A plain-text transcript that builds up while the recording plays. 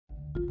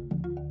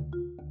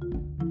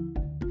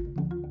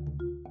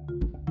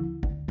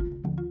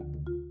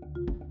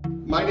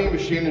My name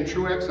is Shannon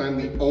Truax. I'm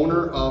the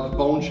owner of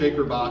Bone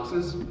Shaker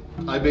Boxes.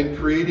 I've been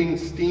creating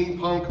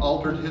steampunk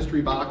altered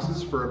history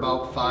boxes for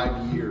about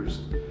 5 years.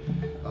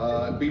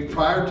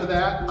 Prior to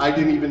that, I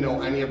didn't even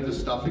know any of this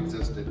stuff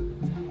existed.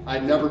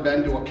 I'd never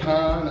been to a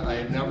con, I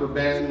had never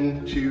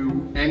been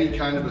to any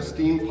kind of a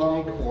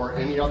steampunk or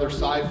any other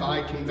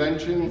sci-fi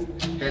convention,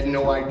 had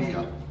no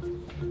idea.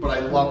 But I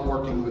love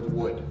working with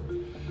wood.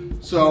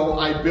 So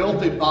I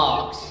built a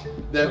box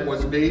that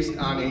was based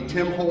on a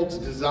Tim Holtz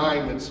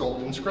design that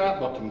sold in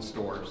scrapbooking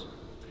stores.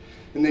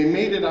 And they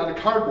made it out of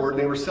cardboard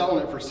and they were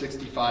selling it for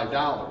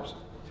 $65.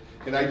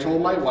 And I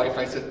told my wife,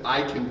 I said,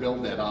 I can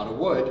build that out of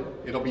wood.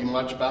 It'll be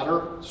much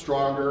better,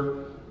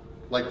 stronger,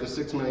 like the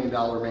 $6 Million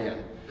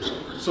Man.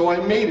 So I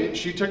made it,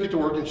 she took it to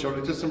work and showed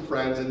it to some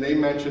friends and they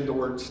mentioned the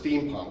word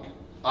steampunk.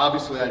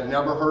 Obviously I'd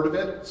never heard of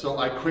it, so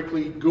I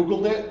quickly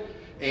Googled it,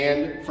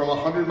 and from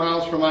 100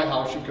 miles from my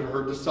house you could have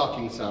heard the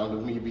sucking sound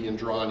of me being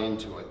drawn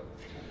into it.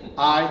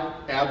 I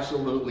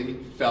absolutely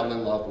fell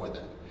in love with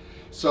it.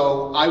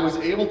 So I was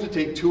able to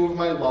take two of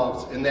my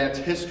loves, and that's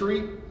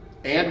history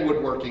and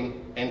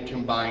woodworking, and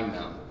combine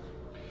them.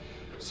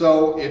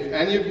 So if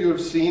any of you have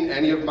seen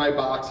any of my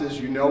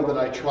boxes, you know that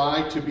I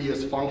try to be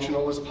as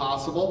functional as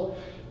possible.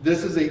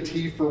 This is a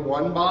tea for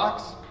one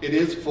box. It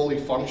is fully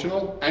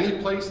functional. Any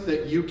place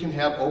that you can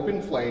have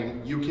open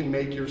flame, you can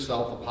make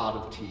yourself a pot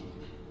of tea.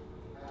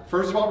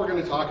 First of all, we're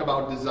going to talk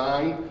about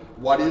design.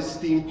 What is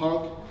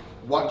steampunk?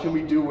 What can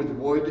we do with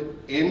wood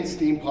in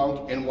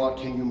steampunk, and what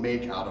can you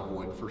make out of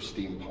wood for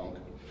steampunk?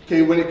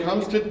 Okay, when it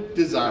comes to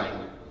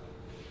design,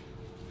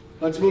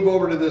 let's move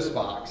over to this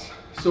box.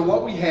 So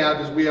what we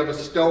have is we have a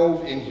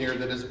stove in here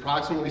that is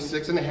approximately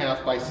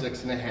 6.5 by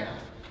 6.5.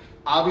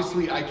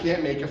 Obviously, I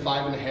can't make a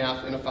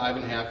 5.5 in a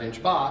 5.5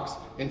 inch box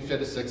and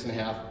fit a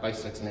 6.5 by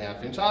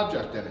 6.5 inch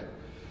object in it.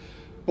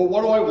 But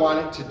what do I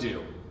want it to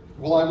do?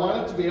 Well, I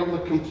want it to be able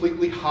to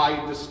completely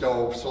hide the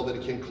stove so that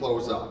it can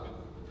close up.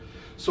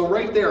 So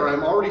right there,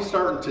 I'm already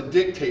starting to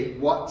dictate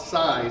what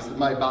size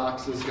my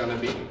box is going to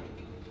be.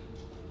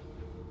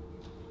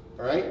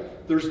 All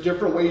right? There's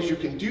different ways you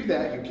can do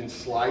that. You can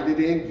slide it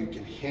in, you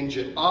can hinge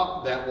it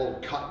up, that will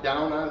cut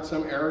down on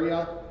some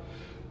area.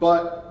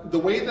 But the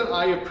way that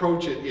I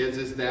approach it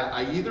is that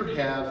I either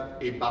have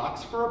a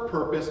box for a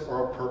purpose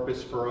or a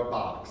purpose for a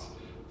box.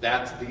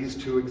 That's these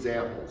two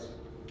examples.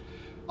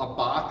 A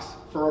box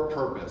for a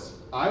purpose.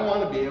 I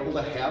want to be able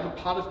to have a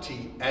pot of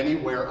tea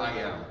anywhere I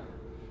am.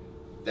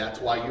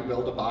 That's why you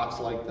build a box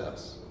like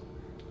this.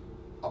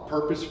 A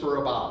purpose for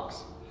a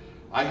box.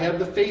 I have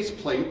the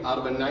faceplate out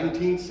of a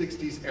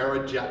 1960s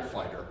era jet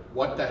fighter.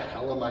 What the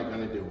hell am I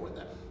going to do with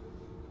it?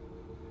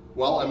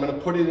 Well, I'm going to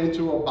put it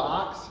into a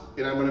box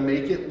and I'm going to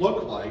make it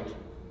look like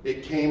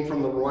it came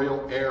from the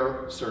Royal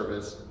Air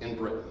Service in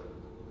Britain.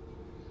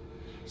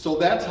 So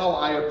that's how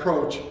I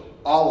approach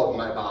all of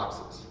my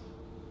boxes.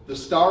 The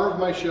star of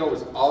my show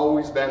has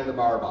always been the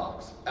bar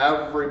box.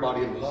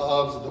 Everybody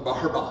loves the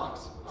bar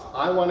box.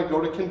 I want to go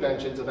to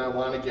conventions and I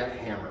want to get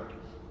hammered.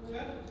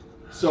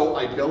 So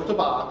I built a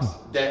box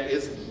that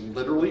is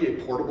literally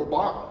a portable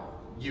bar.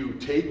 You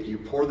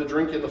pour the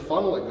drink in the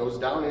funnel, it goes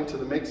down into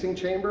the mixing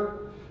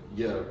chamber,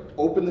 you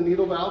open the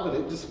needle valve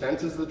and it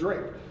dispenses the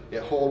drink.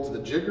 It holds the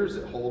jiggers,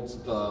 it holds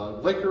the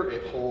liquor,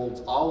 it holds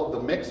all of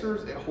the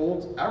mixers, it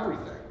holds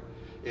everything.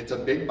 It's a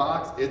big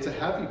box, it's a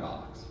heavy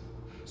box.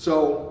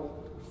 So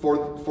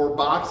for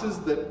boxes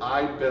that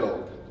I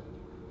build,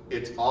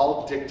 it's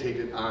all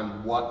dictated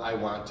on what I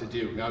want to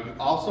do. Now you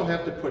also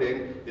have to put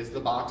in, is the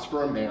box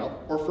for a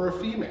male or for a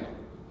female?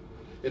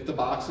 If the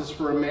box is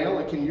for a male,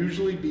 it can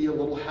usually be a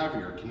little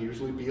heavier, it can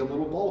usually be a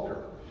little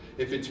bulkier.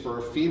 If it's for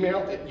a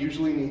female, it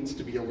usually needs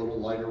to be a little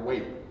lighter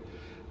weight.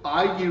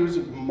 I use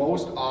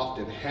most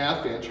often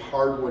 1/2 inch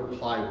hardwood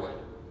plywood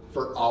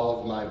for all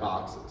of my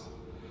boxes.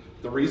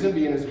 The reason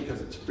being is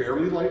because it's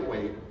fairly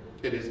lightweight,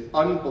 it is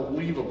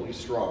unbelievably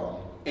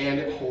strong, and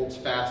it holds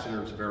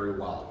fasteners very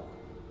well.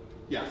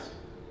 Yes?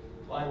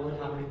 Plywood,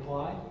 how many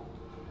ply?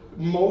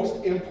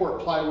 Most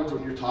import plywoods,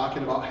 when you're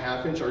talking about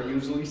 1/2 inch, are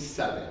usually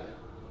 7.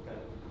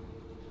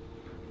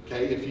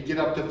 Okay, if you get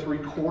up to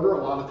 3/4,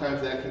 a lot of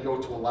times that can go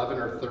to 11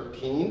 or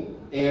 13.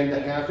 And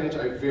the 1/2 inch,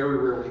 I very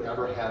rarely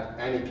ever have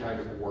any kind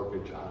of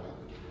warpage on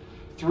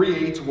it.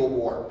 3/8 will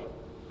warp,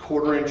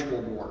 1/4 inch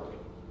will warp.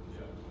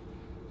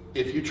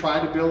 If you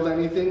try to build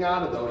anything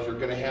out of those, you're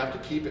going to have to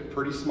keep it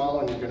pretty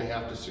small and you're going to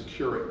have to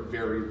secure it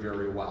very,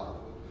 very well.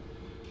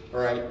 All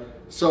right,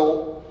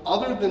 so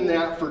other than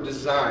that, for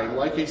design,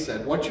 like I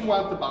said, what you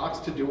want the box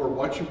to do or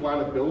what you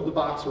want to build the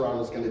box around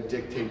is going to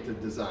dictate the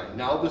design.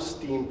 Now the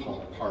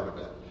steampunk part of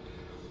it.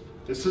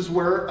 This is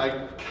where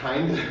I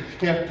kind of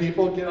have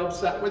people get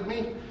upset with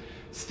me.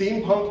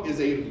 Steampunk is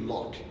a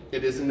look.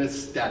 It is an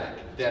aesthetic.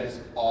 That is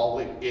all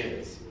it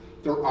is.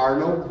 There are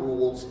no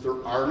rules,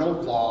 there are no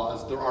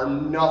laws, there are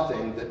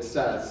nothing that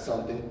says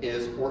something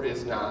is or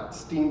is not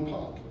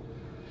steampunk.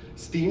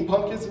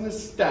 Steampunk is an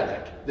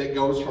aesthetic that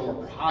goes from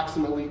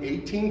approximately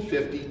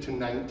 1850 to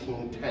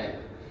 1910.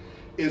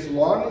 As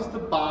long as the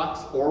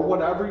box or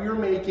whatever you're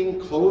making,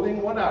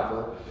 clothing,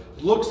 whatever,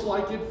 looks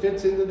like it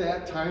fits into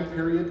that time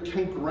period,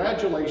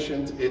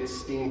 congratulations, it's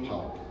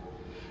steampunk.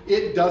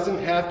 It doesn't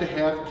have to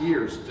have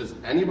gears. Does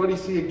anybody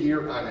see a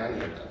gear on any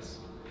of this?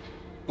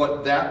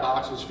 But that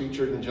box was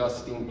featured in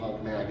Just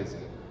Steampunk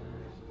magazine.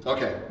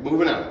 Okay,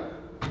 moving on.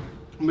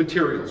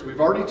 Materials.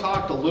 We've already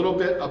talked a little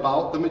bit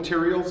about the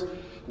materials.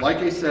 Like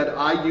I said,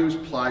 I use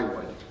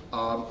plywood.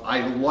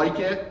 I like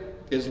it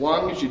as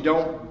long as you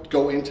don't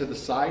go into the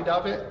side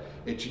of it.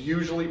 It's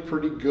usually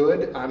pretty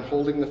good on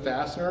holding the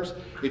fasteners.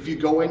 If you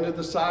go into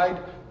the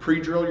side,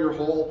 pre-drill your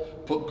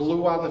hole, put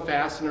glue on the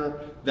fastener,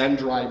 then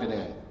drive it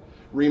in.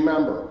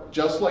 Remember,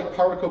 just like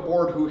particle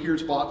board, who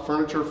here's bought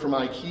furniture from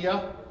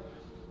IKEA?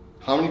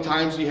 How many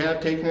times do you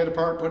have taken it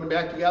apart, putting it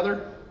back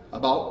together?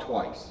 About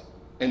twice.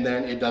 And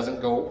then it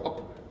doesn't go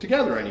up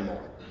together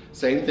anymore.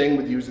 Same thing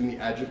with using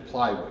the edge of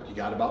plywood. You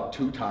got about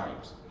 2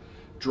 times.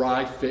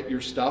 Dry fit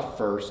your stuff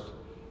first,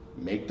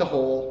 make the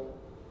hole,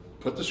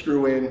 put the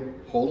screw in,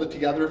 hold it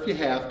together if you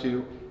have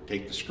to,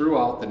 take the screw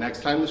out. The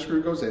next time the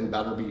screw goes in,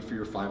 better be for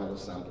your final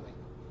assembly.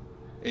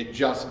 It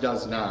just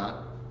does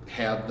not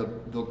have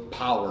the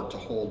power to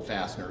hold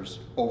fasteners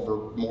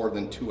over more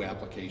than 2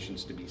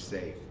 applications to be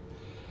safe.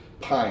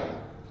 Pine.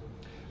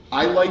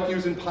 I like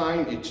using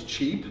pine, it's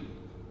cheap,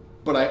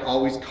 but I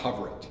always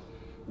cover it.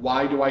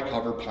 Why do I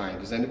cover pine?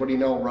 Does anybody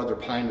know whether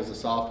pine is a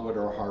softwood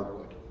or a hardwood?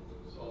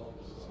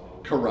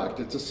 Correct,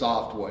 it's a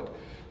softwood,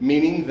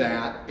 meaning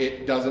that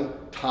it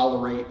doesn't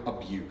tolerate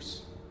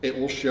abuse. It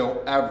will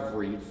show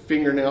every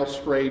fingernail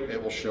scrape,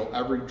 it will show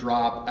every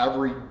drop,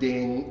 every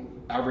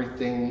ding,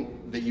 everything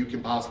that you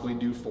can possibly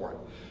do for it.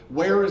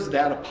 Where is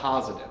that a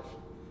positive?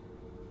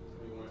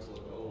 You want it to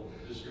look old,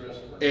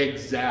 distressed.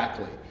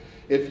 Exactly.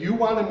 If you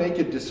want to make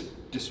a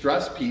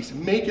distressed piece,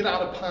 make it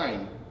out of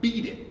pine,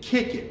 beat it,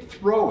 kick it,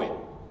 throw it.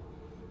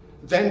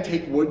 Then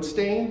take wood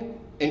stain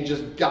and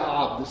just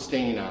gob the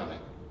stain on it.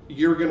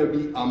 You're going to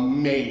be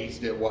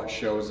amazed at what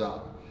shows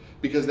up,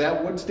 because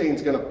that wood stain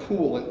is going to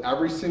pool in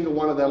every single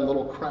one of them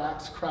little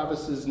cracks,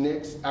 crevices,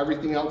 nicks,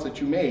 everything else that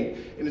you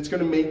made, and it's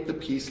going to make the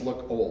piece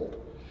look old.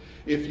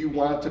 If you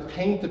want to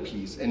paint the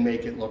piece and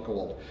make it look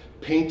old,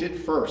 paint it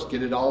first,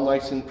 get it all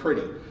nice and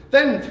pretty,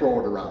 then throw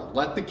it around.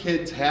 Let the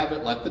kids have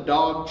it, let the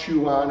dog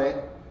chew on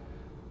it,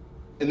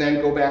 and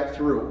then go back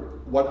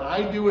through. What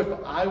I do if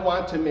I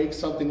want to make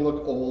something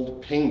look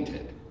old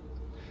painted,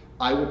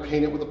 I will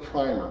paint it with a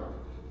primer.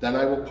 Then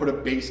I will put a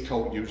base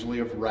coat, usually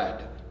of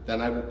red.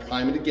 Then I will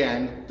prime it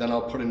again. Then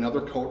I'll put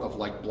another coat of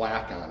like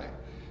black on it.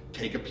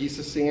 Take a piece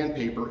of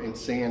sandpaper and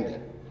sand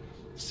it.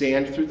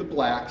 Sand through the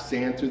black,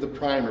 sand through the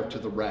primer to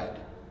the red.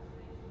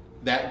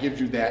 That gives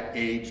you that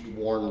aged,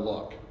 worn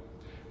look.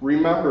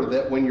 Remember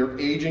that when you're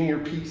aging your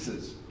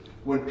pieces,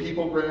 when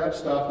people grab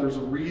stuff, there's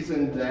a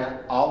reason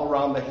that all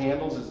around the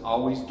handles is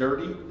always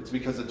dirty. It's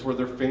because it's where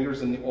their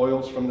fingers and the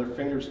oils from their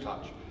fingers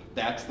touch.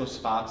 That's the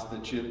spots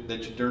that you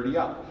dirty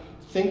up.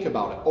 Think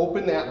about it.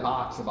 Open that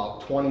box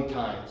about 20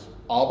 times,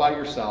 all by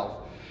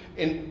yourself,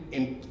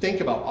 and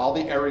think about all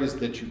the areas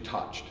that you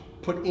touched.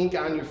 Put ink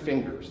on your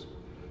fingers.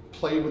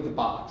 Play with the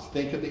box.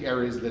 Think of the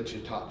areas that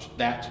you touched.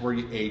 That's where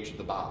you age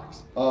the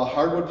box.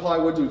 Hardwood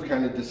plywoods we've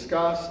kind of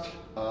discussed.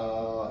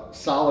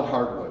 Solid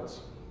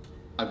hardwoods.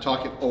 I'm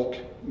talking oak,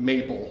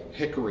 maple,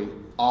 hickory,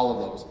 all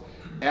of those.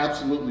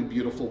 Absolutely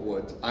beautiful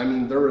woods. I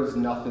mean, there is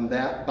nothing.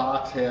 That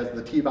box has,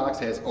 the tea box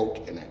has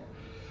oak in it.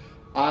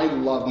 I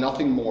love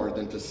nothing more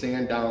than to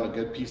sand down a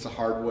good piece of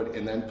hardwood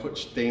and then put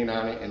stain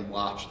on it and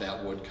watch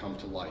that wood come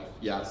to life.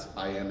 Yes,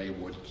 I am a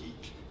wood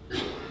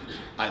geek.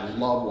 I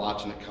love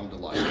watching it come to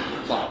life,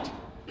 but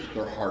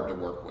they're hard to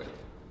work with.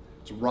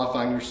 It's rough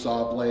on your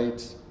saw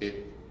blades.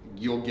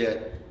 You'll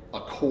get a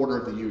quarter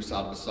of the use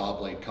out of a saw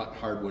blade cutting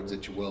hardwoods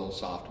that you will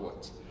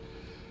softwoods.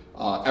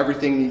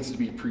 Everything needs to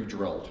be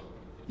pre-drilled.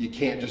 You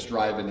can't just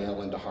drive a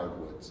nail into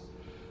hardwoods.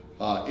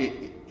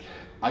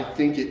 I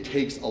think it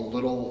takes a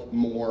little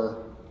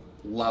more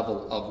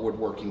level of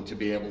woodworking to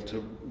be able to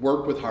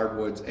work with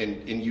hardwoods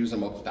and use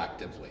them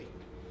effectively.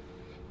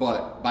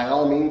 But by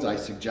all means, I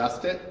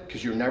suggest it,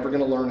 because you're never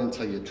going to learn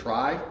until you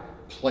try.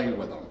 Play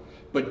with them.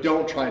 But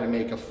don't try to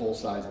make a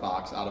full-size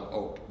box out of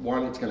oak.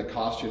 One, it's going to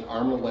cost you an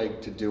arm and a leg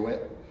to do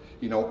it.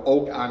 You know,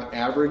 oak on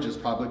average is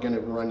probably going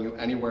to run you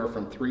anywhere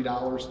from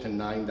 $3 to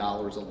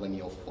 $9 a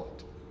lineal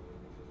foot.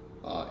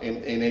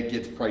 And it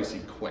gets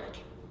pricey quick.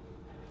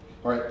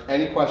 All right,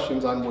 any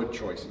questions on wood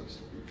choices?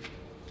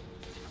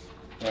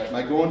 All right, am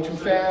I going too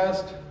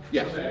fast?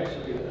 Yeah. There's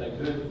actually a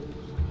good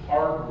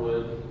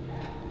hardwood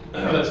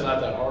that's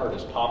not that hard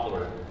is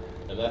poplar,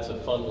 and that's a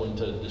fun one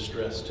to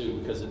distress too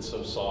because it's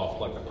so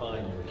soft, like the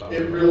pine you were talking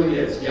about. It really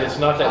is, yes.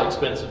 It's not that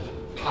expensive.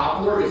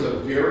 Poplar is a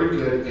very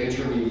good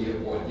intermediate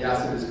wood.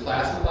 Yes, it is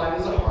classified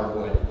as a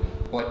hardwood,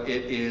 but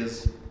it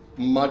is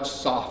much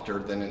softer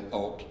than an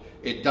oak.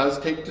 It does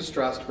take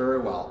distressed very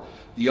well.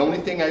 The only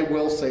thing I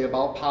will say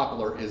about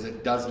poplar is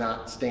it does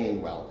not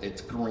stain well.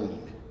 It's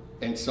green.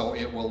 And so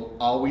it will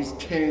always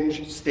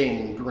tinge,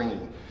 stain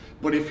green.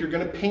 But if you're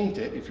gonna paint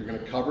it, if you're gonna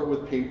cover it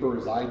with paper,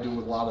 as I do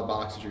with a lot of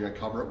boxes, you're gonna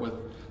cover it with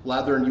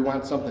leather, and you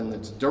want something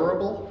that's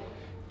durable,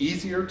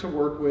 easier to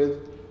work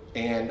with,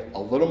 and a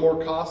little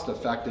more cost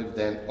effective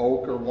than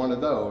oak or one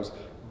of those,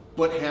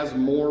 but has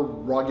more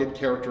rugged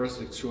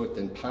characteristics to it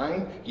than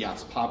pine,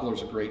 yes,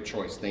 poplar's a great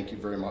choice. Thank you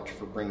very much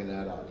for bringing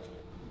that up.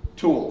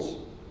 Tools,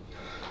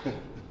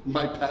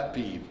 my pet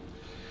peeve.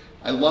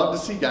 I love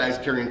to see guys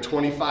carrying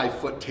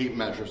 25-foot tape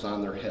measures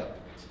on their hip.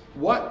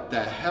 What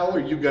the hell are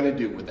you gonna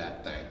do with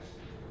that thing?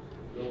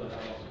 Build a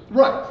house.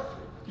 Right,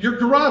 your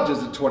garage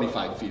isn't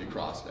 25 feet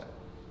across it.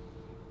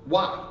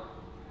 Why?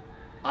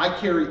 I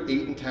carry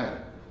 8 and 10.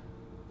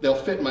 They'll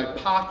fit in my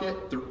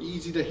pocket, they're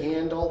easy to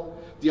handle.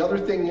 The other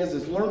thing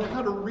is learn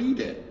how to read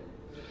it.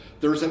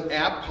 There's an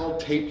app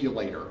called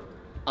Tapulator.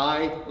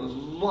 I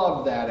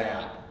love that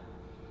app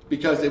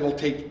because it will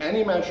take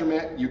any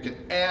measurement, you can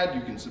add,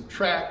 you can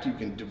subtract, you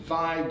can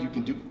divide, you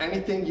can do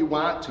anything you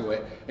want to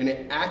it, and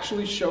it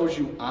actually shows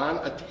you on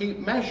a tape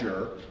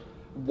measure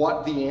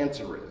what the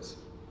answer is.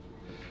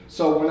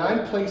 So when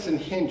I'm placing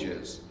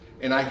hinges,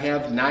 and I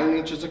have 9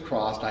 inches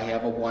across, I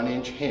have a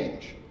 1-inch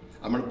hinge.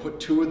 I'm gonna put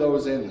 2 of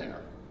those in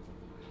there.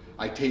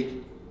 I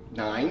take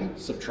 9,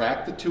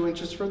 subtract the 2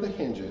 inches for the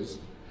hinges,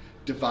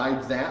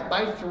 divide that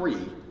by 3,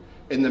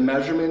 and the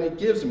measurement it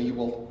gives me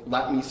will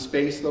let me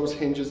space those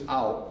hinges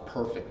out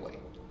perfectly.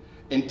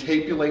 And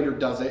Tapulator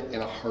does it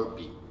in a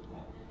heartbeat.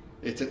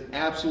 It's an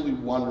absolutely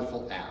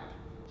wonderful app.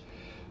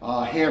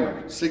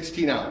 Hammer,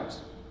 16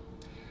 ounce.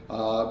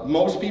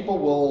 Most people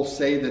will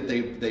say that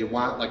they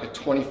want like a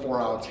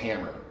 24-ounce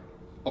hammer.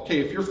 Okay,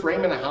 if you're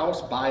framing a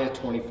house, buy a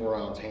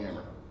 24-ounce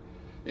hammer.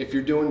 If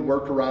you're doing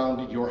work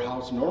around your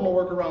house, normal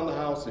work around the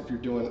house, if you're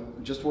doing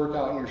just work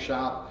out in your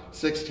shop,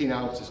 16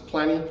 ounce is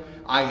plenty.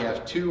 I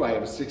have 2, I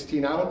have a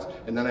 16 ounce,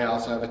 and then I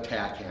also have a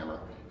tack hammer.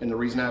 And the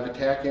reason I have a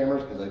tack hammer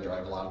is because I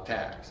drive a lot of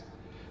tacks.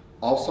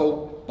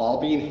 Also,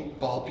 ball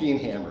peen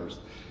hammers.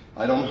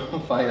 I don't know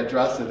if I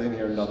addressed it in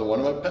here, another one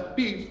of my pet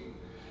peeves.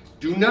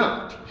 Do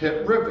not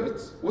hit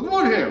rivets with a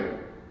wood hammer.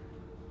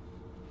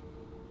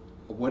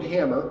 A wood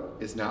hammer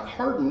is not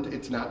hardened,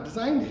 it's not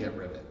designed to hit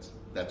rivets.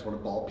 That's what a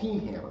ball peen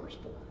hammer is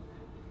for.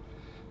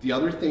 The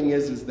other thing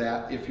is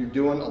that if you're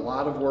doing a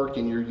lot of work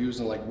and you're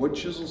using like wood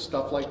chisels,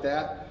 stuff like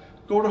that,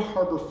 go to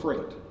Harbor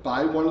Freight.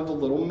 Buy one of the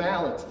little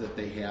mallets that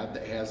they have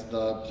that has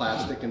the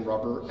plastic and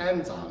rubber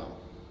ends on them.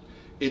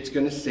 It's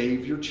gonna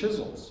save your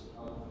chisels.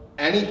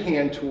 Any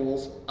hand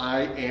tools,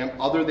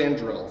 other than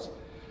drills,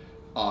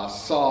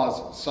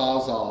 saws,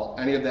 sawzall,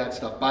 any of that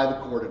stuff, buy the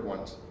corded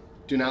ones.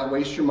 Do not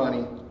waste your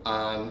money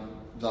on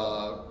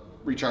the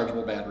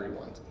rechargeable battery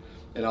ones.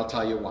 And I'll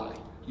tell you why.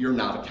 You're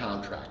not a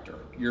contractor.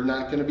 You're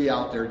not going to be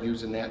out there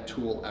using that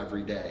tool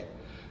every day.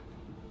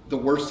 The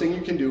worst thing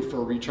you can do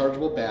for a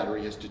rechargeable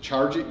battery is to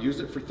charge it, use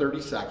it for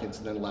 30 seconds,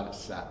 and then let it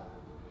set.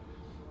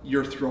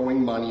 You're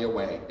throwing money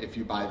away if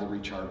you buy the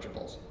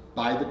rechargeables.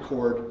 Buy the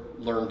cord,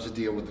 learn to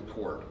deal with the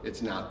cord.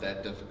 It's not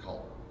that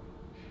difficult.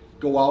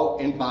 Go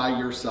out and buy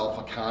yourself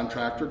a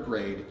contractor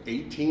grade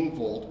 18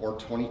 volt or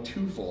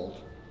 22 volt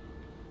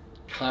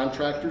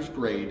contractor's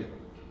grade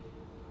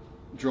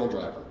drill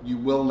driver. You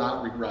will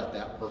not regret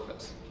that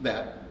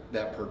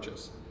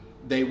purchase.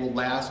 They will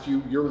last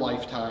you your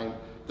lifetime.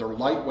 They're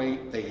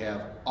lightweight. They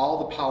have all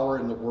the power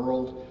in the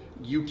world.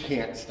 You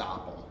can't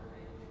stop them.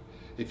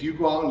 If you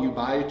go out and you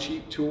buy a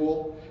cheap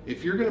tool,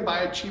 if you're going to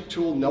buy a cheap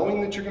tool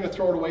knowing that you're going to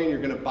throw it away and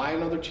you're going to buy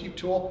another cheap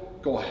tool,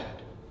 go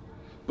ahead.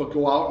 But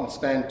go out and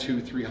spend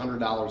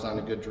 $200–300 on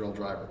a good drill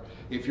driver.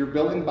 If you're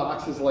building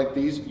boxes like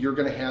these, you're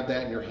going to have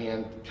that in your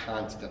hand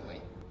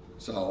constantly.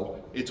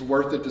 So it's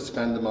worth it to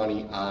spend the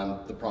money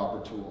on the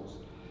proper tools.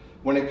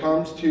 When it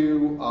comes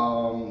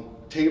to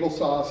table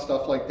saws,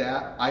 stuff like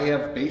that, I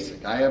have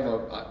basic. I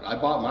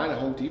bought mine at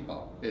Home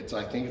Depot.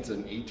 I think it's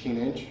an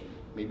 18-inch,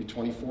 maybe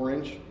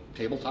 24-inch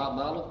tabletop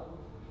model.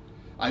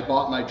 I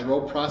bought my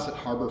drill press at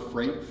Harbor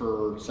Freight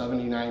for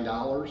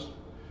 $79.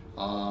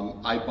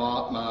 I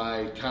bought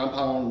my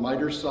compound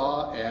miter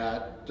saw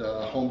at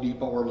Home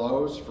Depot or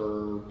Lowe's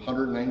for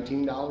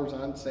 $119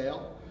 on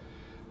sale.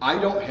 I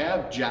don't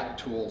have Jet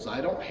tools. I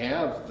don't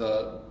have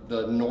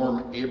the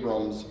Norm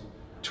Abrams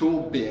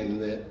tool bin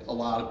that a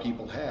lot of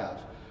people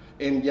have.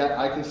 And yet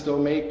I can still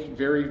make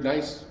very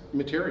nice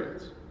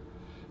materials.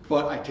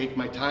 But I take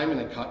my time and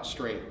I cut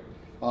straight.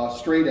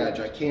 Straight edge,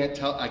 I can't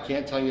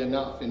tell you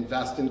enough.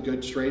 Invest in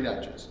good straight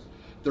edges.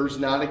 There's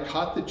not a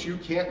cut that you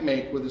can't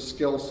make with a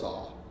skill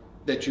saw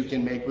that you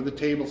can make with a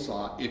table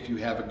saw if you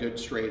have a good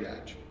straight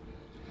edge.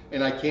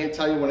 And I can't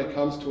tell you when it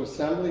comes to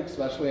assembly,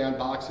 especially on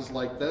boxes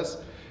like this,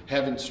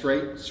 having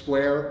straight,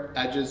 square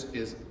edges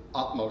is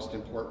utmost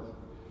important.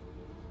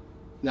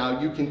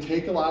 Now you can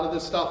take a lot of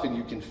this stuff and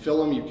you can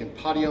fill them, you can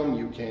putty them,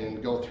 you can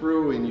go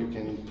through and you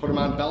can put them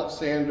on belt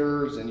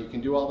sanders and you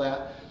can do all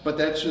that, but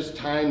that's just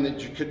time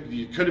that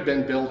you could have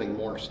been building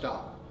more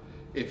stuff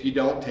if you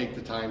don't take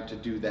the time to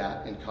do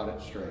that and cut it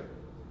straight.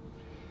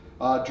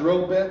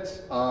 Drill bits,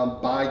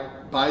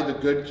 buy the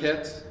good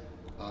kits.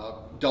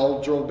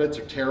 Dull drill bits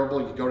are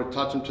terrible. You go to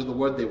touch them to the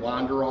wood, they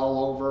wander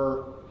all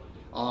over.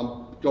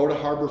 Go to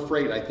Harbor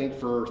Freight. I think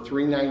for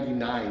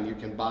 $3.99 you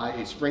can buy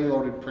a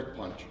spring-loaded prick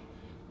punch.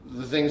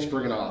 The thing's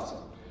friggin' awesome.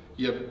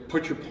 You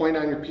put your point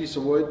on your piece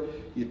of wood,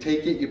 you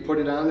take it, you put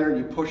it on there, and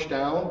you push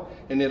down,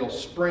 and it'll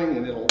spring,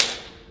 and it'll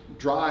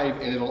drive,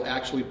 and it'll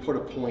actually put a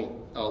point,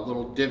 a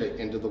little divot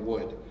into the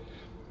wood.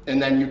 And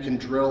then you can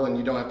drill, and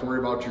you don't have to worry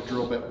about your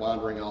drill bit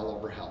wandering all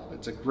over hell.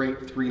 It's a great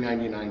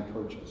 $3.99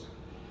 purchase.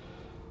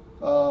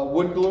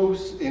 Wood glue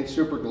and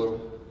super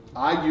glue.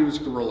 I use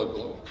Gorilla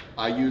Glue.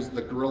 I use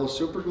the Gorilla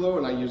Super Glue,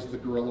 and I use the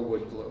Gorilla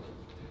Wood Glue.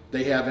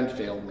 They haven't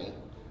failed me.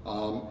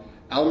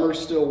 Elmer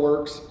still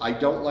works. I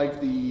don't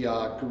like the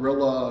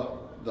Gorilla,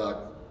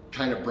 the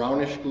kind of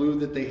brownish glue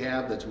that they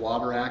have that's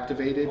water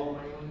activated.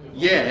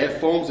 Yeah,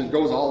 it foams and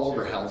goes all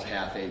over hell's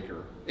half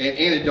acre. And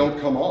it don't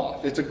come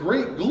off. It's a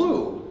great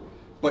glue,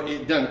 but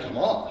it doesn't come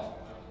off.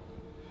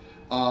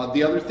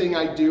 The other thing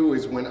I do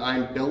is when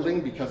I'm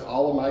building, because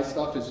all of my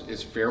stuff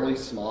is fairly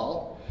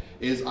small,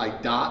 is I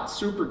dot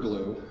super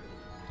glue,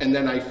 and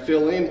then I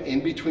fill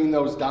in between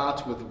those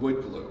dots with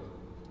wood glue.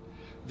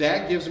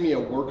 That gives me a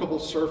workable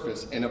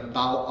surface in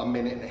about 1.5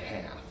 minutes.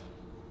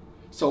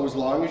 So as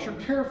long as you're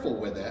careful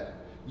with it,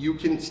 you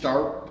can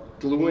start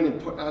gluing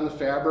and putting on the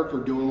fabric or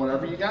doing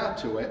whatever you got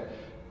to it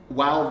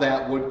while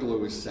that wood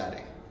glue is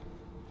setting.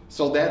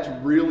 So that's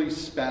really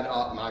sped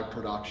up my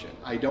production.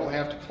 I don't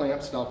have to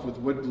clamp stuff with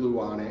wood glue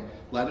on it,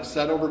 let it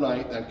set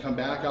overnight, then come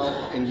back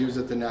out and use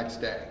it the next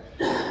day.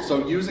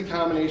 So use a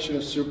combination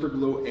of super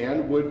glue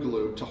and wood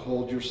glue to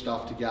hold your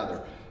stuff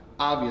together.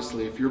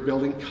 Obviously, if you're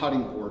building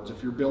cutting boards,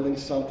 if you're building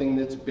something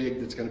that's big,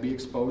 that's going to be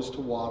exposed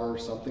to water or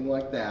something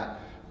like that,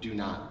 do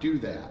not do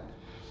that.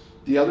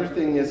 The other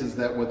thing is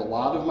that with a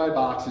lot of my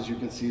boxes, you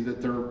can see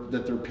that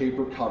they're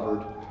paper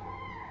covered.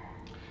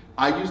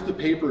 I use the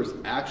paper as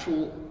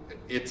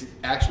it's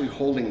actually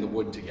holding the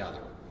wood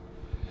together.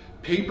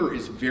 Paper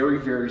is very,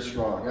 very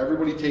strong.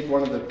 Everybody take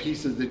one of the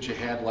pieces that you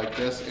had like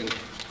this and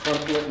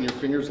crumple it in your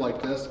fingers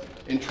like this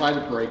and try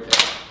to break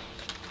it.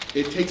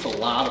 It takes a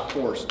lot of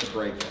force to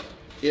break it.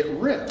 It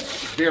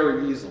rips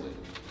very easily,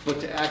 but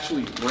to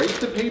actually break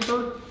the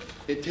paper,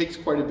 it takes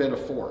quite a bit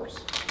of force.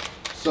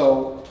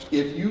 So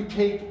if you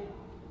take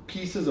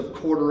pieces of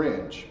 1/4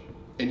 inch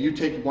and you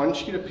take one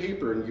sheet of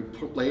paper and you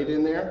lay it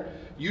in there,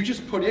 you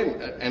just put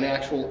in an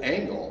actual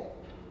angle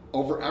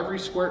over every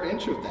square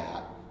inch of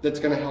that that's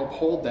going to help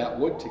hold that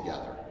wood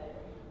together.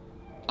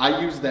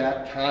 I use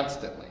that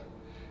constantly.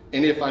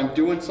 And if I'm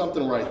doing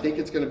something where I think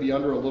it's going to be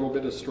under a little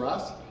bit of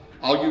stress,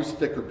 I'll use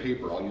thicker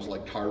paper. I'll use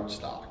like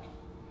cardstock.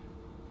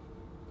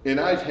 And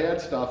I've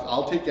had stuff,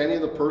 I'll take any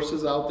of the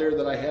purses out there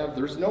that I have,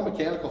 there's no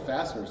mechanical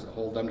fasteners that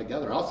hold them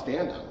together. I'll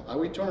stand on them. I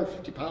weigh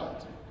 250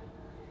 pounds.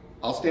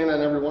 I'll stand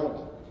on every one of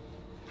them.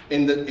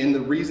 And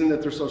the reason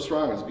that they're so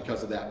strong is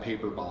because of that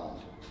paper bond.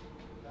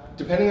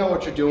 Depending on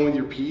what you're doing with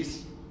your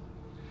piece,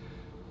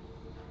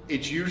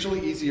 it's usually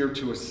easier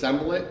to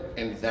assemble it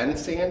and then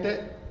sand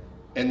it.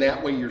 And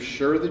that way you're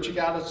sure that you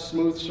got a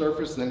smooth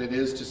surface than it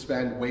is to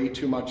spend way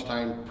too much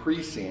time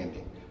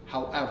pre-sanding.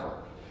 However,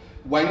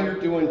 when you're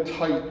doing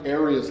tight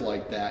areas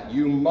like that,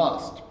 you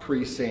must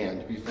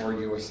pre-sand before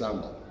you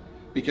assemble,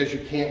 because you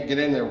can't get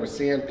in there with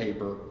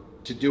sandpaper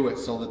to do it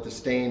so that the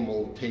stain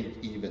will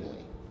take evenly.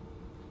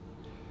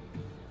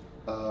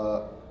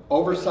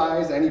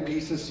 Oversize any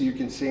pieces so you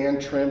can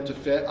sand, trim to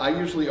fit. I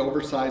usually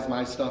oversize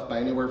my stuff by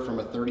anywhere from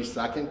a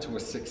 32nd to a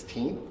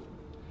 16th.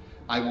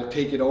 I will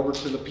take it over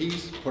to the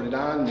piece, put it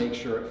on, make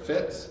sure it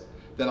fits.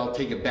 Then I'll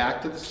take it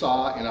back to the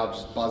saw and I'll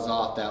just buzz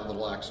off that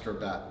little extra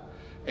bit.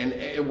 And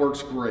it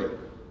works great.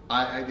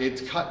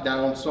 It's cut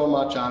down so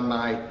much on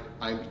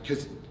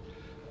because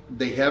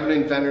they haven't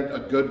invented a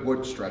good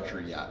wood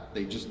stretcher yet.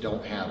 They just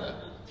don't have it.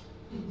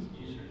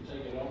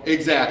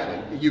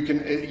 Exactly. You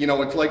can,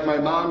 it's like my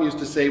mom used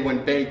to say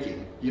when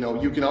baking,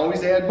 you can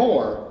always add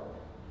more,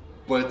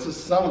 but it's a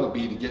son of a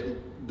bee to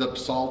get the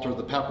salt or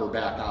the pepper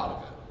back out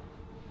of it.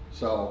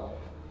 So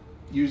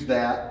use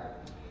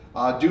that.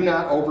 Do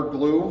not over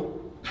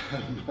glue.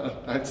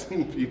 I've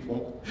seen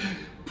people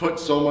put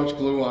so much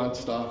glue on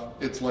stuff.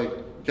 It's like,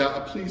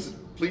 God, please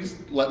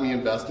let me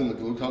invest in the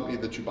glue company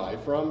that you buy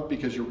from,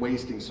 because you're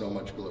wasting so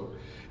much glue.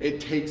 It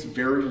takes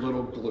very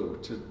little glue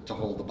to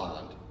hold the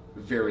bond.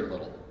 Very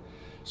little.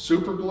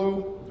 Super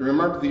glue,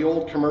 remember the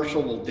old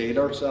commercial, we'll date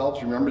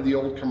ourselves, remember the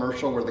old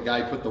commercial where the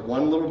guy put the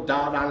one little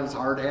dot on his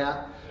hard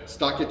hat,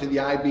 stuck it to the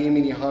I-beam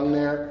and he hung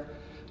there?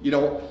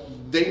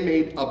 They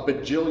made $1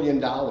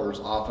 bajillion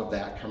off of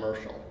that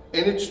commercial.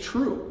 And it's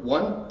true,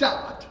 one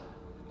dot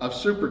of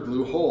super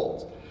glue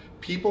holds.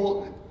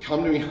 People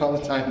come to me all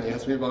the time, they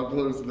ask me about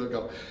glues, and they'll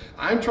go,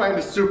 I'm trying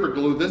to super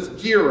glue this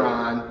gear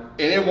on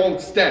and it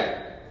won't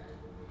stay.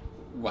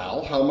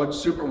 Well, how much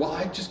super? Well,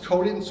 I just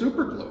coat it in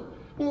super glue.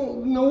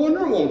 Well, no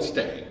wonder it won't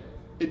stay.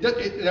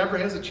 It never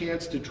has a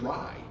chance to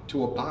dry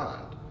to a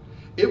bond.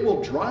 It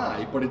will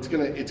dry, but it's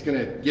gonna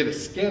get a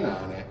skin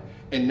on it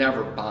and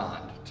never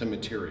bond to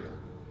material.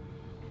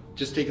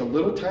 Just take a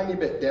little tiny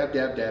bit, dab,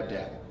 dab, dab,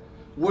 dab.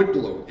 Wood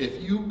glue,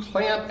 if you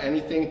clamp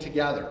anything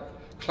together,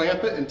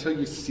 clamp it until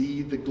you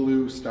see the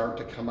glue start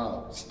to come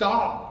out.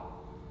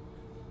 Stop!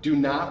 Do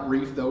not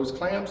reef those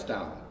clamps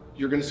down.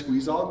 You're going to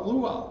squeeze all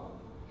glue out.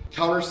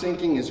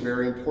 Countersinking is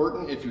very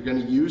important. If you're going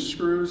to use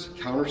screws,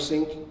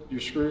 countersink your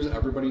screws.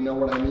 Everybody know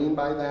what I mean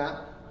by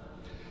that.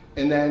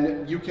 And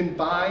then you can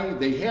buy,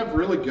 they have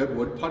really good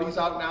wood putties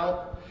out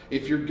now.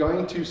 If you're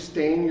going to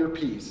stain your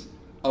piece,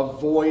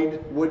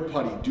 avoid wood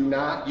putty. Do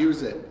not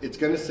use it. It's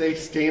going to say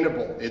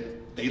stainable.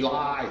 They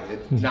lie.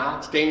 It's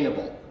not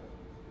stainable.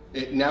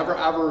 It never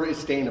ever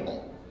is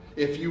stainable.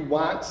 If you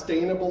want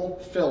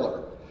stainable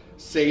filler,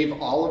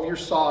 save all of your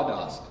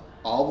sawdust,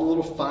 all the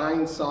little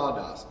fine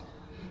sawdust.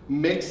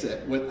 Mix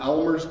it with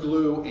Elmer's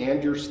glue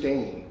and your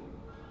stain,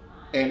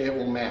 and it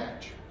will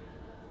match.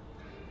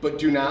 But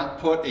do not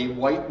put a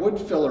white wood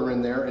filler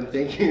in there and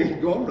think you're going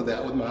to go over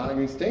that with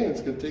mahogany stain.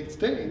 It's going to take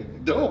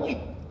stain. Don't.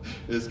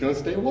 It's going to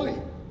stay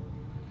white.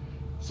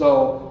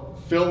 So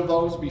fill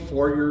those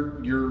before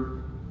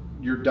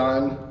you're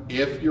done.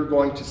 If you're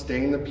going to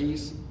stain the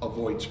piece,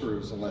 avoid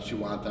screws unless you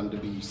want them to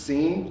be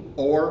seen,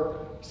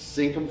 or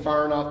sink them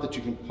far enough that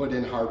you can put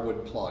in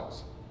hardwood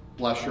plugs.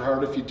 Bless your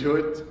heart if you do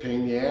it. It's a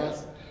pain in the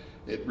ass.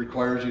 It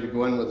requires you to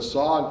go in with a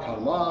saw and cut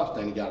them off,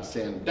 then you got to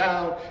sand them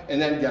down,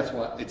 and then guess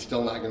what? It's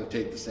still not going to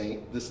take the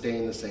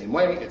stain the same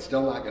way. It's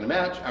still not going to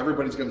match.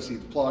 Everybody's going to see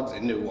the plugs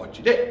and know what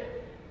you did.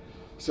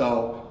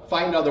 So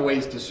find other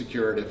ways to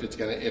secure it if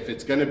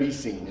it's going to be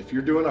seen. If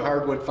you're doing a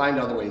hardwood, find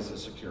other ways to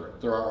secure it.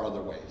 There are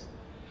other ways.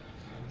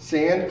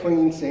 Sand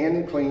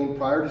and clean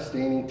prior to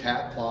staining.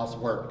 Tack cloths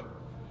work.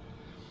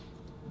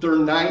 They're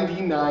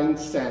 99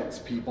 cents,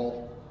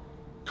 people.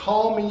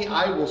 Call me,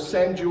 I will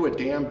send you a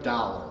damn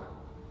 $1.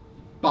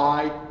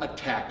 Buy a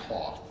tack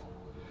cloth.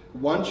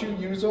 Once you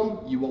use them,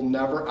 you will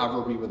never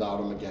ever be without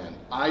them again.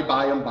 I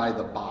buy them by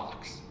the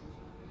box.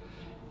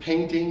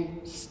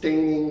 Painting,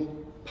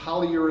 staining,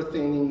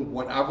 polyurethaning,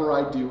 whatever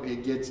I do,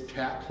 it gets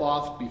tack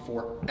cloth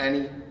before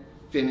any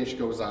finish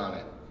goes on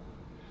it.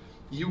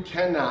 You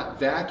cannot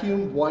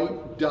vacuum,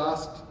 wipe,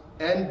 dust,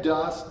 and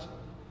dust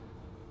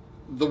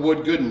the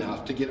wood good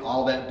enough to get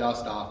all that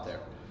dust off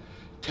there.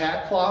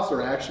 Tack cloths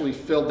are actually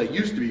filled, they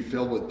used to be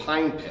filled with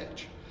pine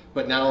pitch,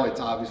 but now it's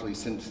obviously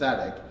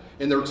synthetic,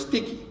 and they're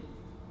sticky.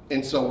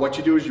 And so what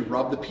you do is you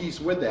rub the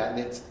piece with that, and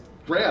it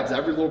grabs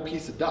every little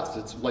piece of dust.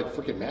 It's like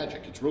freaking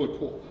magic. It's really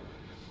cool.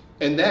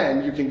 And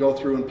then you can go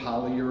through and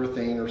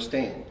polyurethane or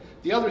stain.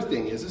 The other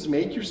thing is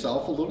make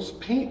yourself a little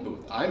paint booth.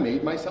 I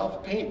made myself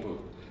a paint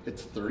booth.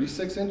 It's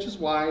 36 inches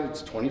wide,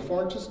 it's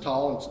 24 inches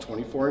tall, and it's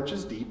 24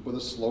 inches deep with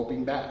a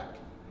sloping back.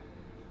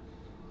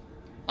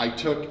 I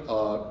took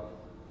a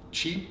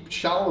cheap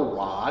shower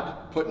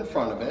rod, put in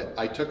front of it.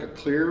 I took a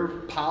clear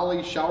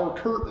poly shower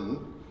curtain,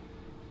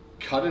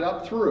 cut it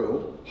up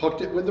through,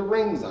 hooked it with the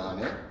rings on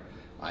it.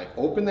 I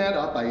opened that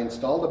up, I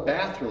installed a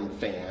bathroom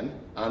fan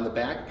on the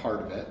back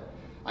part of it.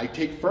 I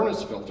take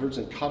furnace filters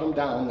and cut them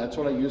down. That's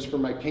what I use for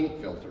my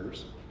paint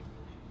filters.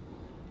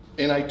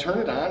 And I turn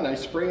it on and I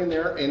spray in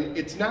there, and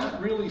it's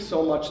not really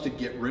so much to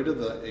get rid of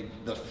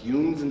the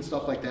fumes and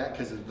stuff like that,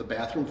 because the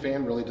bathroom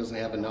fan really doesn't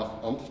have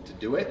enough oomph to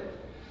do it.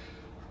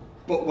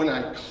 But when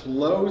I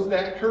close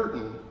that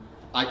curtain,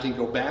 I can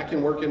go back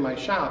and work in my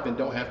shop and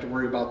don't have to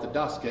worry about the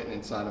dust getting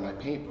inside of my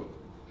paint booth.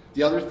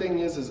 The other thing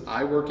is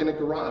I work in a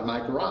garage, my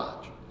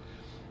garage.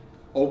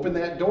 Open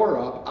that door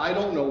up, I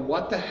don't know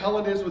what the hell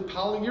it is with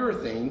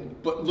polyurethane,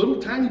 but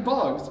little tiny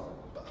bugs,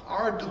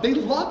 they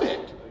love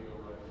it.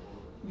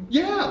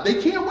 Yeah,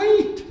 they can't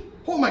wait.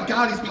 Oh my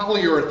God, he's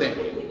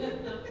polyurethane.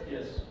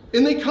 Yes.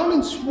 And they come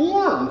in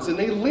swarms and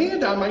they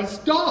land on my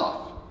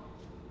stuff.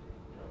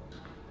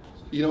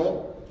 You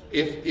know,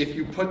 if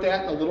you put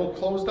that in a little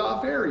closed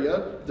off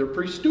area, they're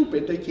pretty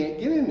stupid, they can't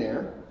get in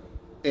there,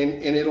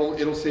 and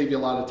it'll save you a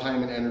lot of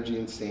time and energy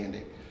in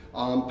sanding.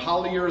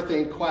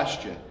 Polyurethane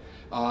question.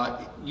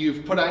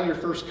 You've put on your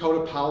first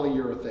coat of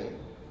polyurethane.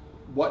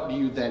 What do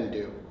you then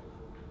do?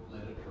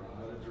 Let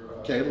it dry.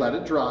 Okay, let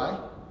it dry.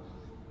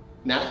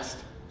 Next?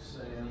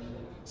 Sand.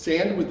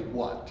 Sand with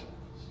what?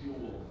 Steel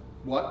wool.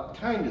 What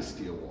kind of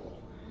steel wool?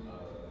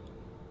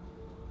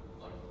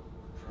 Like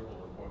triple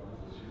or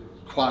quadruple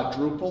zeros.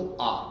 Quadruple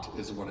aught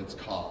is what it's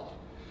called.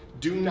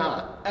 Do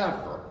not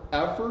ever,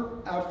 ever,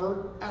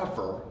 ever,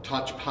 ever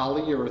touch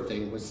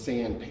polyurethane with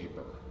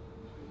sandpaper.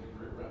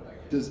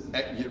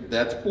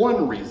 That's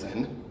one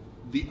reason.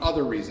 The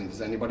other reason,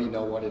 does anybody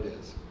know what it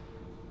is?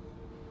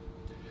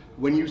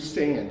 When you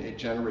sand, it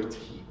generates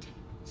heat.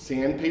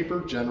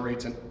 Sandpaper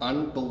generates an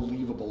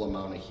unbelievable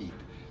amount of heat.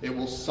 It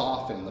will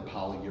soften the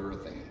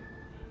polyurethane.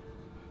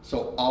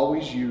 So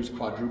always use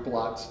quadruple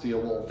aught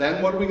steel wool.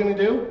 Then what are we going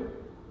to do?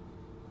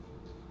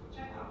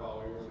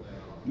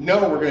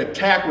 No, we're going to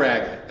tack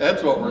rag it.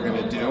 That's what we're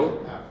going to do.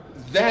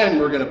 Then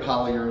we're going to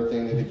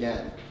polyurethane it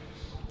again.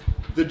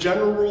 The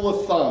general rule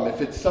of thumb,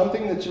 if it's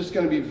something that's just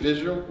going to be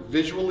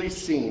visually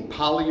seen,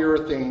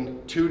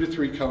 polyurethane 2 to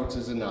 3 coats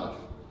is enough.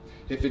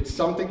 If it's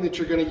something that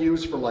you're going to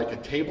use for like a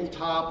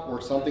tabletop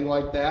or something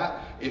like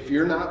that, if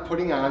you're not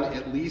putting on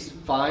at least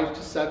 5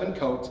 to 7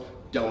 coats,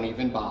 don't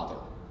even bother.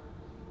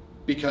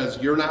 Because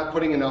you're not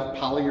putting enough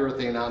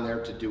polyurethane on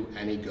there to do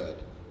any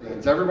good.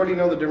 Does everybody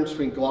know the difference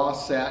between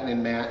gloss, satin,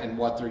 and matte and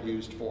what they're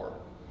used for?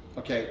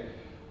 Okay,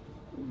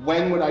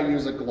 When would I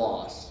use a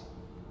gloss?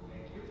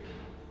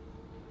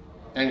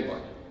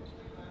 Anybody?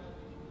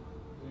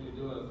 When you're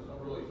doing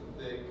a really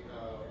thick,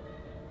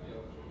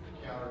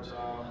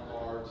 countertop,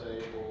 bar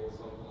table,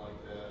 something like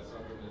that,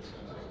 something that's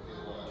going to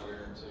take a lot of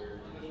wear and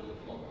tear, usually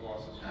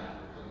glosses are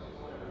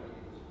like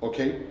that.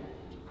 Okay,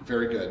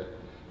 very good.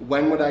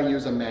 When would I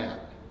use a matte?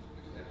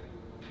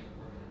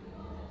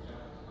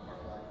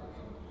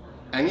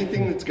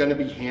 Anything that's going to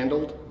be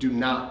handled, do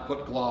not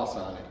put gloss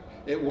on it.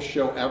 It will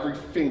show every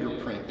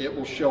fingerprint. It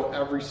will show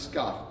every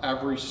scuff,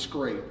 every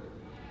scrape.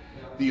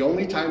 The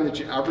only time that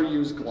you ever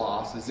use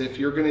gloss is if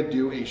you're going to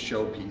do a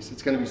showpiece.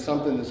 It's going to be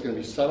something that's going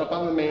to be set up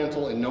on the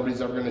mantle and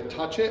nobody's ever going to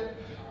touch it,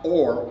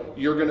 or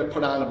you're going to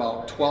put on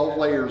about 12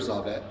 layers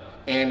of it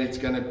and it's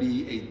going to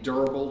be a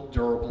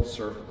durable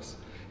surface.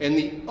 And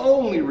the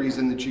only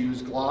reason that you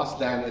use gloss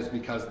then is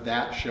because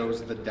that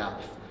shows the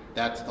depth.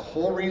 That's the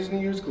whole reason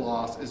you use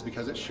gloss, is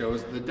because it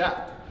shows the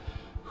depth.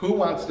 Who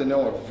wants to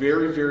know a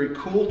very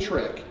cool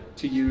trick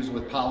to use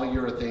with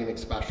polyurethane,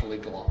 especially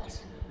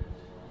gloss?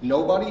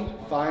 Nobody?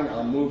 Fine,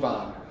 I'll move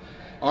on.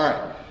 All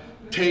right,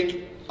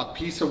 take a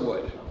piece of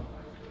wood,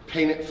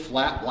 paint it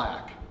flat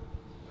black.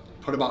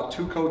 Put about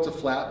 2 coats of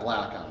flat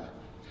black on it.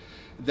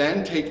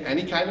 Then take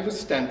any kind of a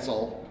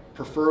stencil,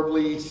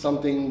 preferably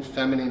something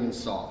feminine and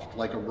soft,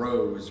 like a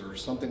rose or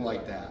something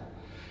like that.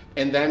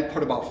 And then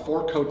put about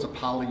 4 coats of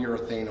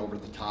polyurethane over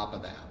the top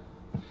of that.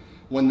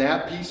 When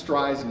that piece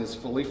dries and is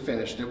fully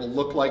finished, it will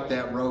look like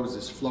that rose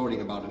is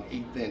floating about an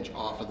 1/8 inch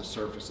off of the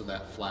surface of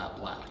that flat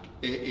black.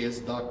 It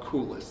is the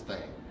coolest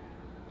thing.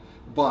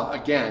 But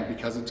again,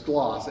 because it's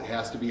gloss, it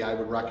has to be, I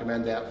would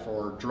recommend that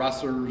for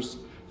dressers,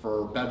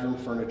 for bedroom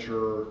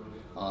furniture,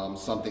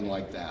 something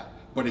like that.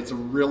 But it's a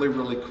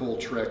really cool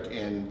trick,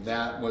 and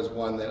that was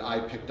one that I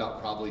picked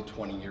up probably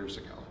 20 years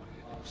ago.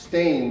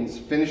 Stains,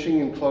 finishing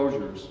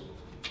enclosures.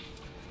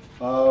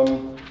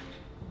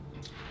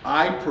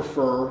 I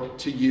prefer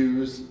to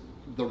use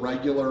the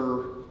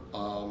regular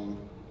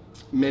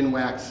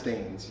Minwax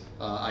stains.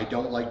 I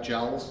don't like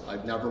gels.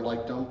 I've never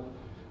liked them.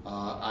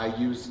 I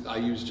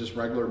use just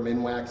regular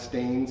Minwax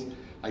stains.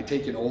 I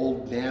take an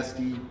old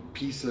nasty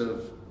piece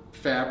of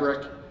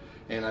fabric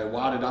and I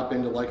wad it up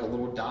into like a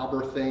little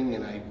dauber thing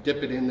and I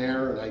dip it in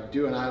there and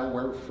I don't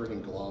wear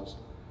freaking gloves.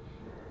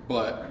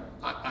 But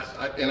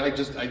I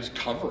just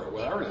cover it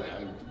with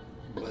everything.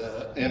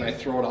 And I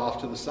throw it off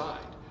to the side.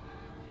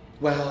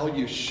 Well,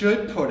 you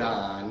should put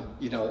on,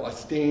 a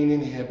stain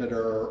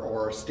inhibitor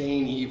or a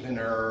stain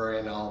evener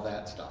and all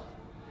that stuff.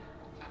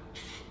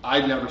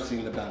 I've never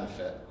seen the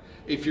benefit.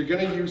 If you're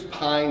going to use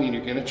pine and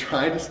you're going to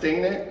try to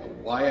stain it,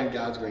 why on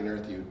God's green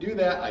earth you would do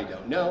that, I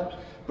don't know.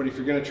 But if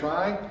you're going to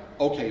try,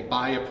 okay,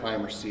 buy a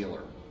primer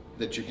sealer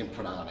that you can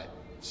put on it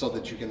so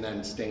that you can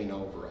then stain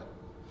over it.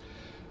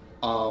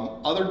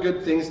 Other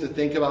good things to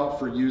think about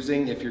for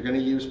using, if you're going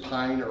to use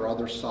pine or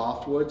other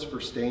softwoods for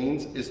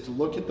stains, is to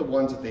look at the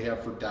ones that they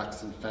have for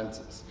decks and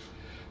fences.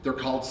 They're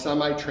called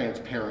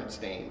semi-transparent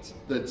stains.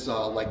 That's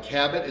like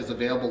Cabot is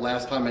available,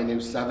 last time I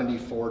knew,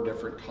 74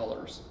 different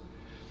colors.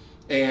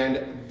 And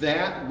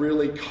that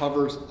really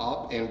covers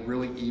up and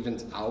really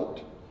evens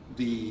out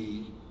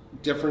the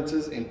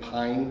differences in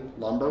pine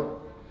lumber.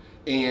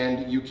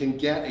 And you can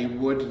get a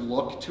wood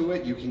look to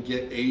it. You can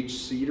get aged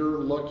cedar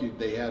look.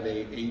 They have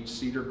a aged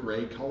cedar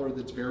gray color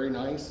that's very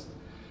nice.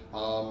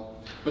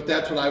 But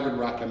that's what I would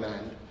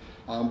recommend.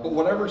 But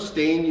whatever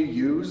stain you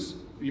use,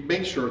 you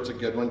make sure it's a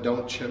good one.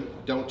 Don't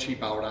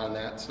cheap out on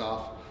that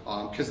stuff.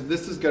 Because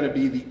this is going to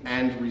be the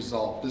end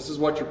result. This is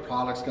what your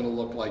product's going to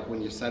look like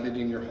when you set it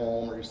in your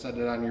home or you set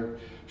it on your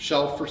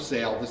shelf for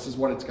sale. This is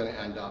what it's going to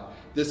end up.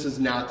 This is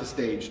not the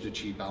stage to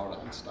cheap out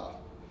on stuff.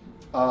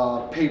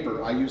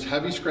 Paper. I use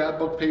heavy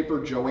scrapbook paper,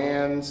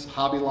 Joann's,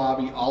 Hobby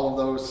Lobby, all of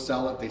those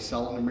sell it. They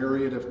sell it in a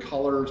myriad of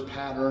colors,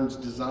 patterns,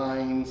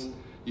 designs.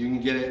 You can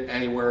get it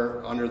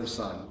anywhere under the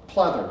sun.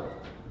 Pleather.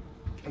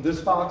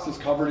 This box is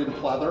covered in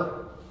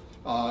pleather.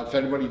 If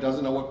anybody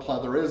doesn't know what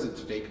pleather is,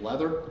 it's fake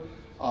leather.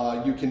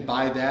 You can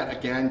buy that,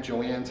 again,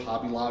 Joann's,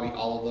 Hobby Lobby,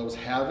 all of those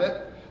have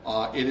it.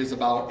 It is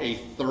about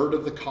 1/3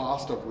 of the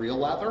cost of real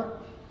leather.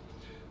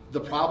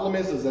 The problem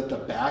is that the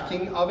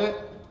backing of it,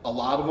 a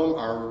lot of them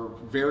are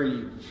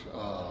very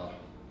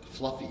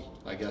fluffy,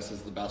 I guess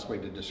is the best way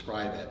to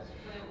describe it.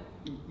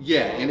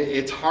 Yeah, and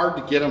it's hard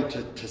to get them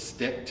to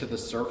stick to the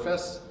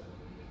surface.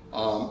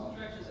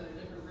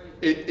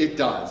 It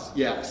does,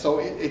 yeah. So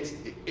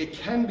it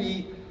can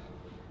be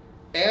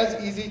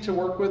as easy to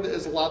work with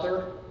as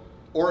leather,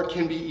 or it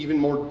can be even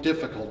more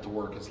difficult to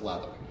work as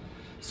leather.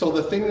 So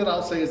the thing that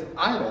I'll say is,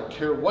 I don't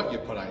care what you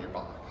put on your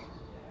box,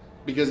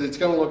 because it's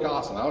gonna look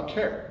awesome. I don't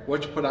care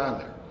what you put on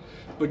there.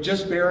 But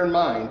just bear in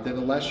mind that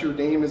unless your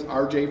name is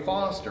RJ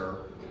Foster,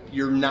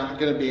 you're not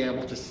gonna be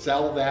able to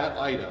sell that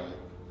item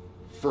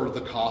for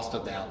the cost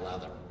of that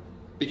leather,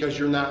 because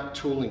you're not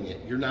tooling it.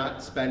 You're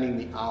not spending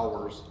the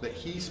hours that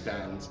he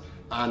spends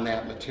on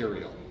that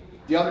material.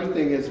 The other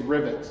thing is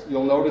rivets.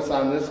 You'll notice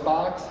on this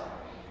box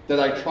that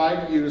I try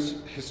to use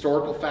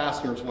historical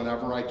fasteners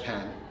whenever I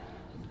can.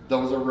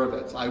 Those are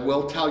rivets. I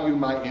will tell you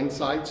my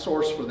inside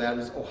source for that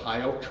is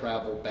Ohio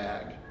Travel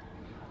Bag.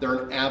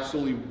 They're an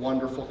absolutely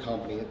wonderful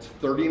company. It's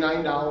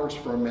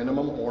 $39 for a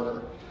minimum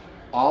order.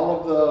 All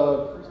of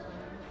the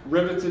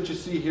rivets that you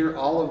see here,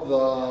 all of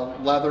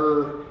the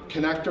leather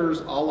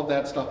connectors, all of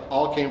that stuff,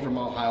 all came from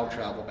Ohio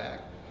Travel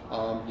Bag.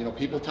 You know,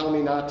 people tell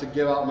me not to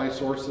give out my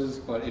sources,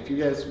 but if you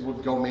guys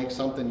would go make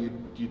something,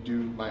 you'd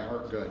do my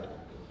heart good.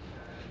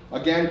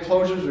 Again,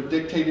 closures are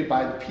dictated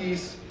by the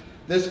piece.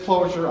 This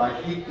closure,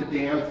 I hate the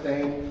damn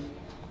thing,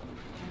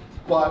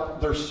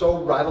 but they're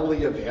so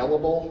readily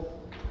available.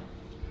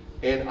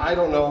 And I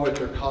don't know if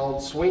they're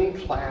called swing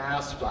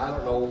clasps, I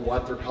don't know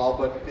what they're called,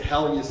 but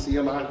hell, you see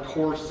them on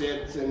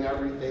corsets and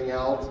everything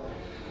else.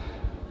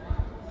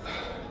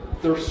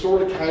 They're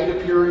sort of kind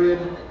of period,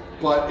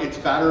 but it's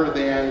better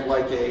than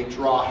like a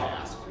draw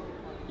hasp.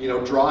 You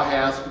know, draw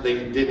hasp,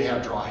 they didn't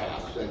have draw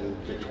hasps in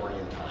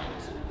Victorian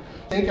times.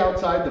 Think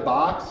outside the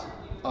box,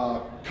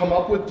 come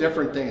up with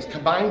different things,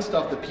 combine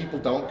stuff that people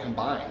don't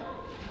combine.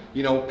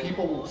 You know,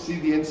 people see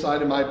the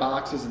inside of my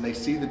boxes and they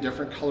see the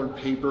different colored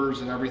papers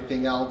and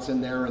everything else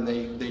in there and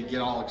they get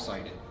all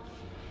excited.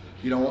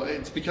 You know,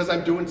 it's because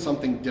I'm doing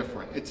something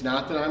different. It's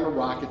not that I'm a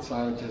rocket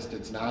scientist.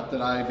 It's not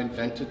that I've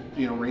invented,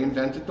 you know,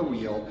 reinvented the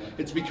wheel.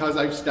 It's because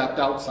I've stepped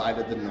outside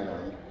of the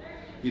norm.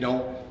 You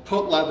know,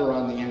 put leather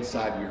on the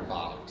inside of your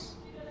box.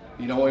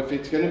 You know, if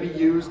it's going to be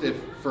used, if,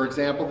 for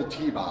example, the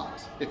tea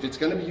box, if it's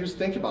going to be used,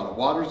 think about it.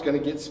 Water's going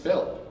to get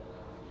spilled.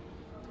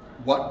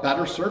 What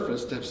better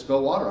surface to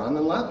spill water on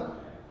than leather?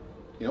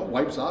 You know,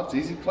 wipes off, it's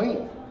easy to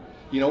clean.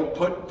 You know,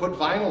 put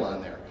vinyl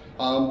on there.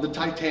 The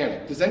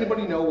Titanic. Does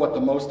anybody know what the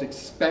most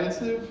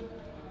expensive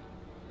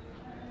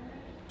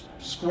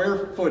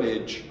square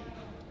footage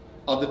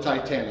of the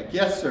Titanic?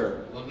 Yes,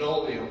 sir.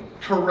 Linoleum.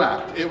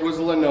 Correct. It was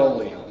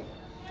linoleum.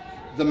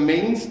 The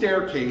main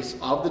staircase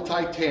of the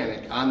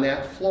Titanic on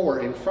that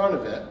floor in front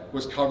of it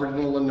was covered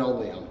in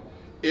linoleum.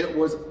 It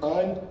was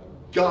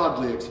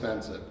ungodly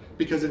expensive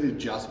because it had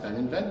just been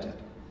invented.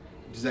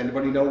 Does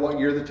anybody know what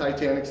year the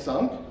Titanic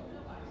sunk?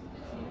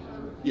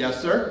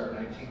 Yes, sir?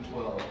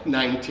 1912.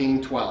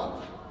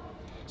 1912.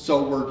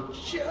 So we're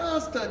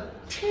just a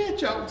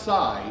titch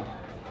outside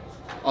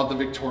of the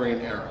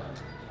Victorian era.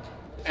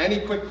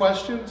 Any quick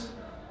questions?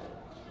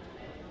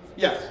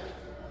 Yes?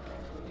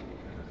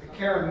 The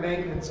care and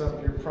maintenance of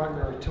your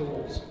primary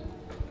tools,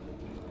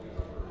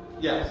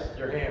 Yes.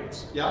 your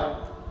hands. Yeah?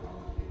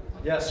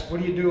 Yes, what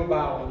do you do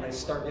about when they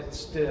start getting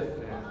stiff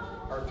and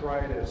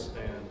arthritis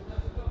and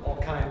all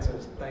kinds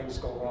of things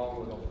go wrong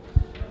with them?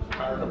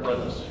 Hire an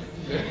apprentice.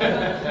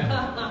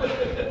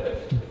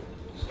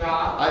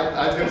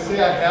 I was going to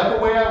say I have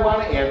a way I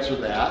want to answer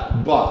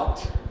that,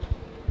 but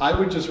I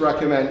would just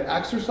recommend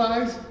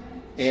exercise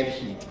and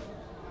heat.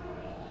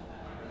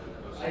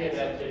 I get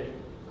that too.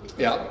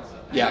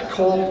 Yeah,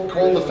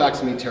 cold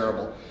affects me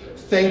terrible.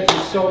 Thank you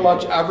so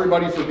much,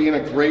 everybody, for being a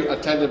great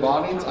attentive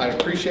audience. I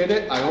appreciate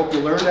it. I hope you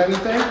learned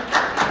anything.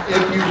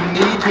 If you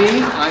need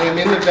me, I am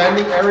in the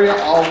vending area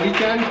all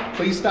weekend.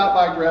 Please stop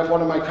by, grab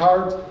one of my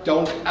cards.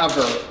 Don't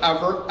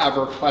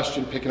ever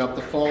question picking up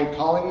the phone,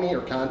 calling me,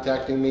 or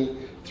contacting me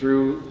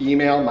through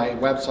email, my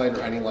website,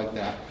 or anything like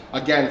that.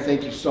 Again,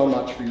 thank you so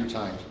much for your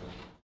time.